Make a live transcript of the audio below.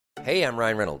Hey, I'm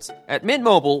Ryan Reynolds. At Mint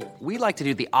Mobile, we like to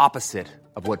do the opposite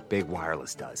of what Big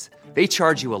Wireless does. They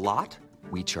charge you a lot,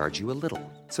 we charge you a little.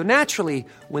 So naturally,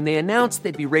 when they announced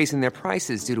they'd be raising their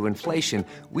prices due to inflation,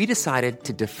 we decided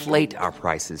to deflate our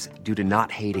prices due to not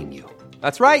hating you.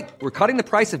 That's right. We're cutting the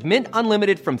price of Mint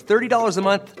Unlimited from $30 a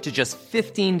month to just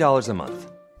 $15 a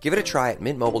month. Give it a try at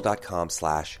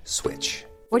mintmobile.com/switch.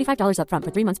 $45 up front for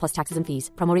 3 months plus taxes and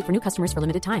fees. Promo rate for new customers for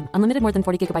limited time. Unlimited more than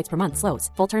 40 gigabytes per month. Slows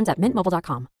full terms at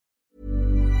mintmobile.com.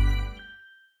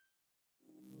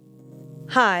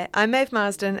 Hi, I'm Maeve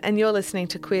Marsden and you're listening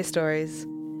to Queer Stories.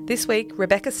 This week,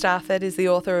 Rebecca Starford is the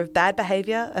author of Bad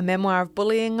Behaviour, a memoir of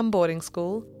bullying and boarding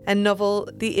school, and novel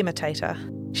The Imitator.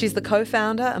 She's the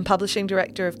co-founder and publishing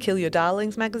director of Kill Your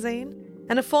Darlings magazine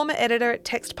and a former editor at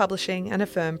Text Publishing and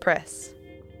Affirm Press.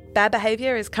 Bad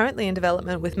Behaviour is currently in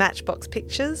development with Matchbox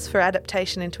Pictures for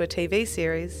adaptation into a TV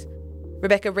series.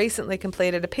 Rebecca recently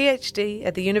completed a PhD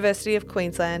at the University of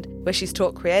Queensland where she's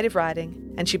taught creative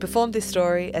writing, and she performed this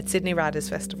story at Sydney Writers'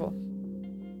 Festival.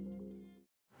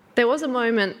 There was a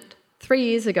moment 3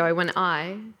 years ago when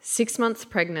I, 6 months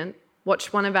pregnant,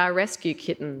 watched one of our rescue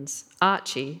kittens,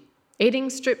 Archie,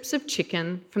 eating strips of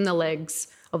chicken from the legs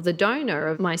of the donor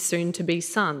of my soon-to-be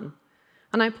son,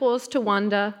 and I paused to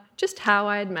wonder just how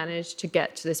I had managed to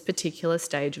get to this particular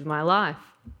stage of my life.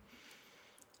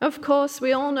 Of course,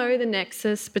 we all know the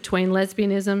nexus between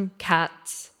lesbianism,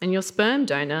 cats, and your sperm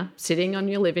donor sitting on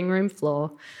your living room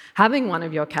floor, having one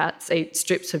of your cats eat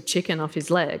strips of chicken off his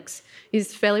legs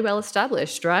is fairly well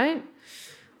established, right?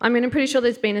 I mean, I'm pretty sure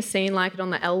there's been a scene like it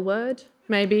on the L Word,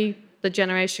 maybe the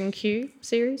Generation Q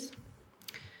series.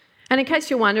 And in case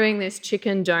you're wondering, this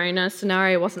chicken donor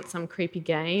scenario wasn't some creepy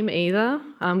game either.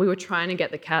 We were trying to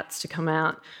get the cats to come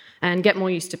out and get more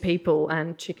used to people,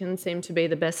 and chicken seemed to be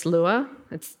the best lure.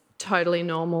 It's totally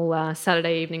normal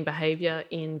Saturday evening behaviour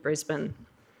in Brisbane.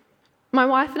 My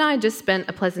wife and I just spent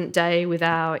a pleasant day with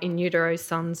our in utero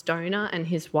son's donor and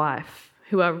his wife,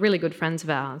 who are really good friends of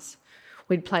ours.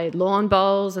 We'd played lawn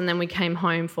bowls and then we came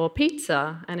home for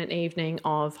pizza and an evening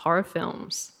of horror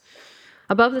films.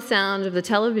 Above the sound of the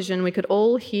television, we could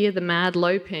all hear the mad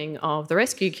loping of the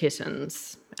rescue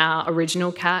kittens, our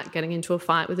original cat getting into a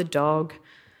fight with a dog,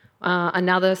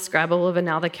 another scrabble of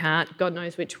another cat, God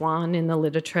knows which one, in the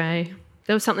litter tray.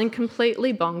 There was something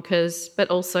completely bonkers, but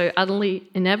also utterly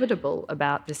inevitable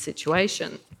about this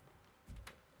situation.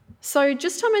 So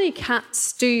just how many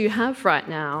cats do you have right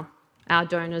now? Our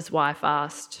donor's wife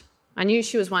asked. I knew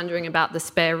she was wondering about the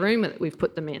spare room that we've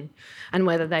put them in and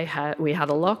whether we had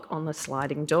a lock on the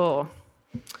sliding door.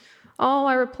 Oh,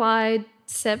 I replied,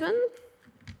 7?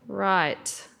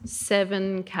 Right,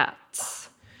 7 cats.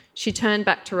 She turned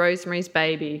back to Rosemary's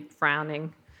Baby,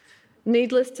 frowning.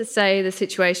 Needless to say, the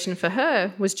situation for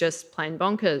her was just plain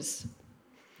bonkers.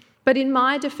 But in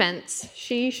my defence,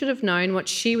 she should have known what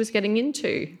she was getting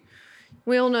into.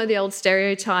 We all know the old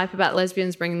stereotype about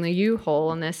lesbians bringing the U-Haul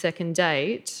on their second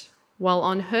date. Well,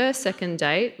 on her second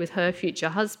date with her future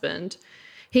husband,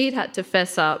 he'd had to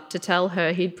fess up to tell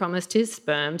her he'd promised his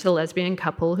sperm to the lesbian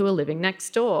couple who were living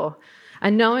next door.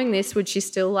 And knowing this, would she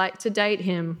still like to date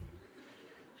him?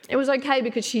 It was okay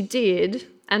because she did,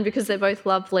 and because they're both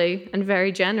lovely and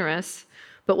very generous.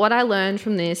 But what I learned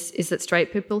from this is that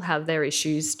straight people have their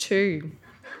issues too.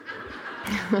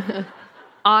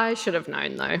 I should have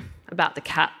known, though, about the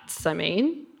cats,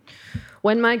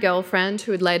 When my girlfriend,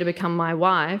 who would later become my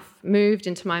wife, moved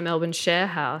into my Melbourne share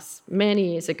house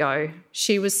many years ago,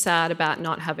 she was sad about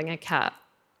not having a cat.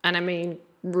 And I mean,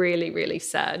 really, really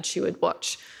sad. She would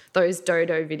watch those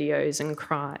dodo videos and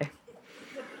cry.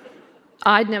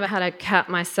 I'd never had a cat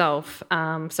myself,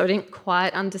 so I didn't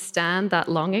quite understand that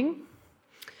longing.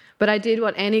 But I did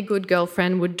what any good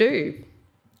girlfriend would do.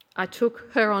 I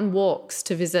took her on walks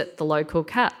to visit the local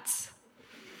cats.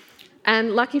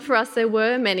 And lucky for us, there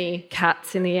were many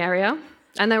cats in the area,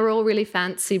 and they were all really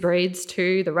fancy breeds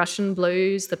too, the Russian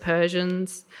Blues, the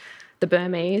Persians, the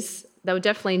Burmese. They were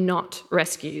definitely not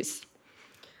rescues.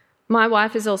 My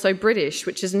wife is also British,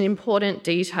 which is an important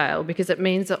detail because it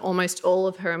means that almost all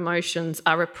of her emotions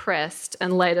are repressed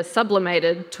and later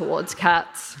sublimated towards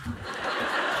cats.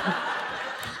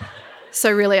 So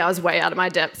really, I was way out of my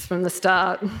depth from the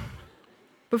start.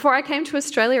 Before I came to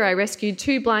Australia, I rescued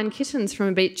 2 blind kittens from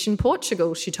a beach in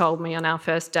Portugal, she told me on our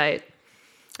first date.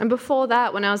 And before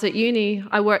that, when I was at uni,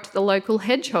 I worked at the local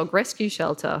hedgehog rescue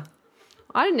shelter.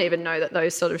 I didn't even know that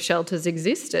those sort of shelters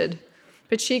existed.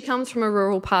 But she comes from a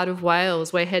rural part of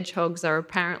Wales where hedgehogs are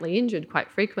apparently injured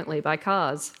quite frequently by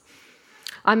cars.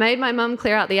 I made my mum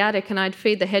clear out the attic and I'd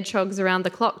feed the hedgehogs around the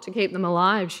clock to keep them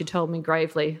alive, she told me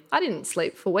gravely. I didn't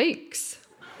sleep for weeks.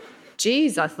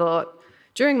 Geez, I thought,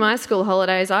 During my school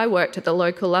holidays, I worked at the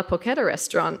local La Porchetta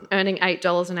restaurant, earning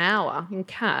 $8 an hour in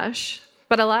cash.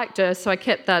 But I liked her, so I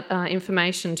kept that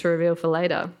information to reveal for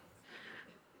later.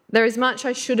 There is much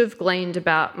I should have gleaned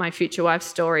about my future wife's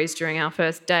stories during our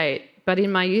first date, but in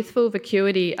my youthful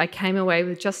vacuity, I came away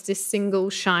with just this single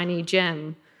shiny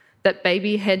gem, that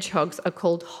baby hedgehogs are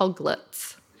called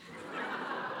hoglets.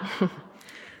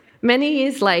 Many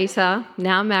years later,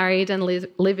 now married and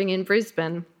living in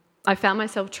Brisbane, I found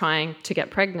myself trying to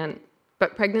get pregnant,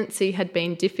 but pregnancy had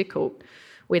been difficult.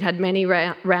 We'd had many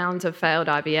rounds of failed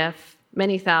IVF,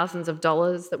 many thousands of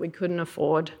dollars that we couldn't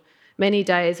afford, many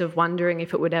days of wondering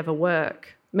if it would ever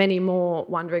work, many more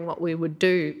wondering what we would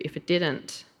do if it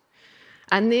didn't.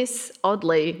 And this,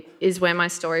 oddly, is where my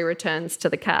story returns to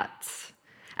the cats.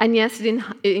 And yes,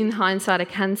 in hindsight, I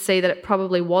can see that it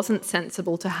probably wasn't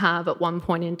sensible to have, at one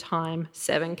point in time,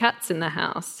 7 cats in the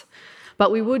house.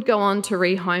 But we would go on to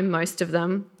rehome most of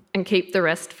them and keep the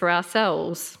rest for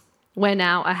ourselves. We're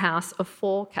now a house of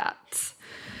 4 cats.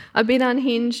 A bit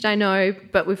unhinged, I know,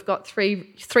 but we've got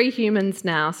three humans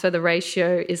now, so the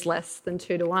ratio is less than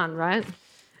 2 to 1, right?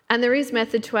 And there is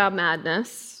method to our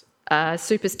madness,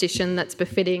 superstition that's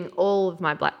befitting all of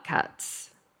my black cats.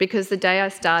 Because the day I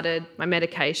started my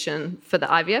medication for the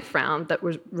IVF round that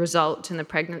would result in the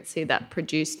pregnancy that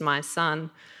produced my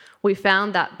son, we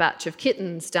found that batch of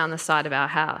kittens down the side of our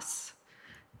house.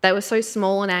 They were so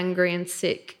small and angry and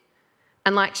sick.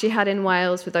 And like she had in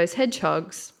Wales with those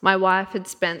hedgehogs, my wife had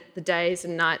spent the days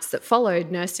and nights that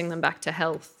followed nursing them back to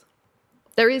health.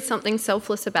 There is something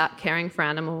selfless about caring for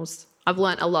animals. I've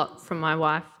learnt a lot from my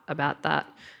wife about that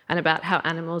and about how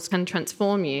animals can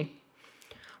transform you.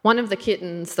 One of the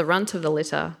kittens, the runt of the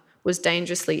litter, was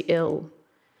dangerously ill.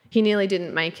 He nearly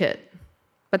didn't make it,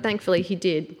 but thankfully he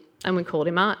did, and we called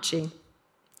him Archie.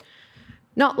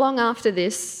 Not long after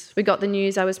this, we got the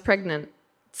news I was pregnant.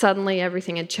 Suddenly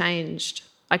everything had changed.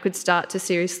 I could start to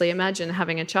seriously imagine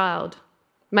having a child.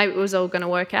 Maybe it was all going to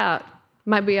work out.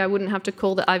 Maybe I wouldn't have to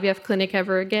call the IVF clinic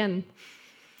ever again.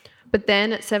 But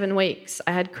then at 7 weeks,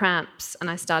 I had cramps and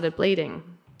I started bleeding.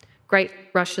 Great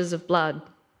rushes of blood.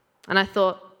 And I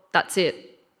thought, that's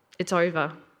it. It's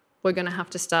over. We're going to have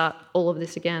to start all of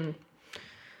this again.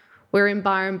 We were in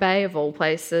Byron Bay, of all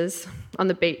places, on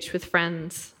the beach with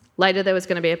friends. Later there was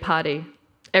going to be a party.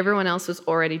 Everyone else was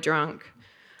already drunk.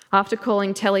 After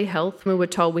calling telehealth, we were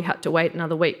told we had to wait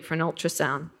another week for an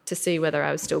ultrasound to see whether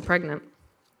I was still pregnant.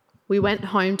 We went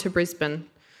home to Brisbane.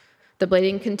 The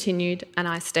bleeding continued and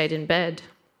I stayed in bed.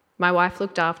 My wife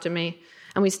looked after me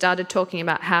and we started talking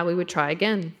about how we would try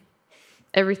again.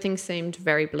 Everything seemed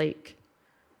very bleak.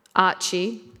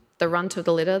 Archie, the runt of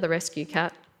the litter, the rescue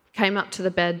cat, came up to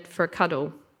the bed for a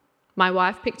cuddle. My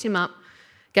wife picked him up,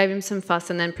 gave him some fuss,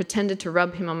 and then pretended to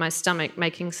rub him on my stomach,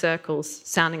 making circles,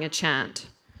 sounding a chant.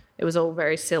 It was all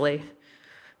very silly.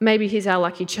 Maybe he's our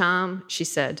lucky charm, she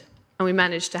said, and we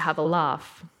managed to have a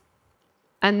laugh.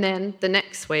 And then the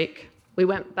next week, we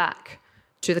went back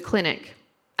to the clinic,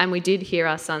 and we did hear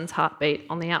our son's heartbeat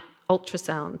on the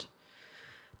ultrasound.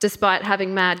 Despite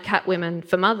having mad cat women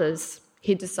for mothers,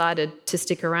 he decided to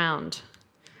stick around.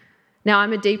 Now,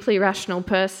 I'm a deeply rational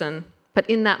person, but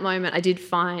in that moment I did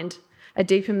find a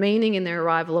deeper meaning in the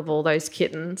arrival of all those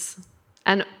kittens.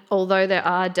 And although there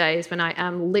are days when I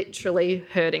am literally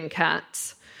herding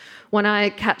cats, when I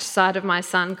catch sight of my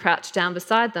son crouched down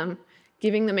beside them,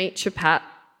 giving them each a pat,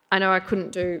 I know I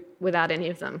couldn't do without any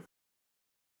of them.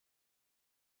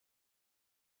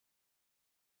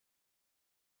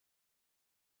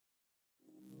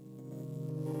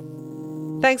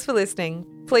 Thanks for listening.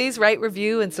 Please rate,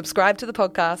 review and subscribe to the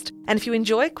podcast. And if you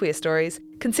enjoy Queer Stories,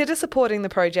 consider supporting the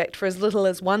project for as little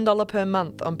as $1 per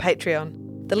month on Patreon.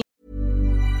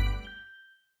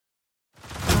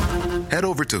 Head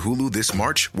over to Hulu this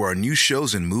March, where our new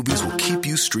shows and movies will keep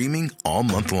you streaming all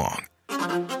month long.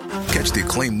 Catch the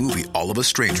acclaimed movie All of Us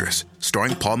Strangers,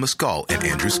 starring Paul Mescal and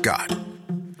Andrew Scott.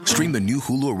 Stream the new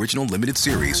Hulu original limited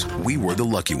series We Were the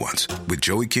Lucky Ones with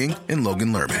Joey King and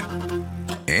Logan Lerman.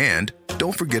 And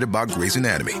don't forget about Grey's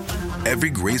Anatomy. Every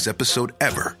Grey's episode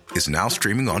ever is now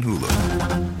streaming on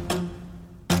Hulu.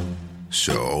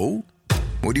 So,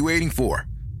 what are you waiting for?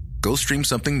 Go stream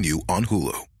something new on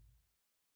Hulu.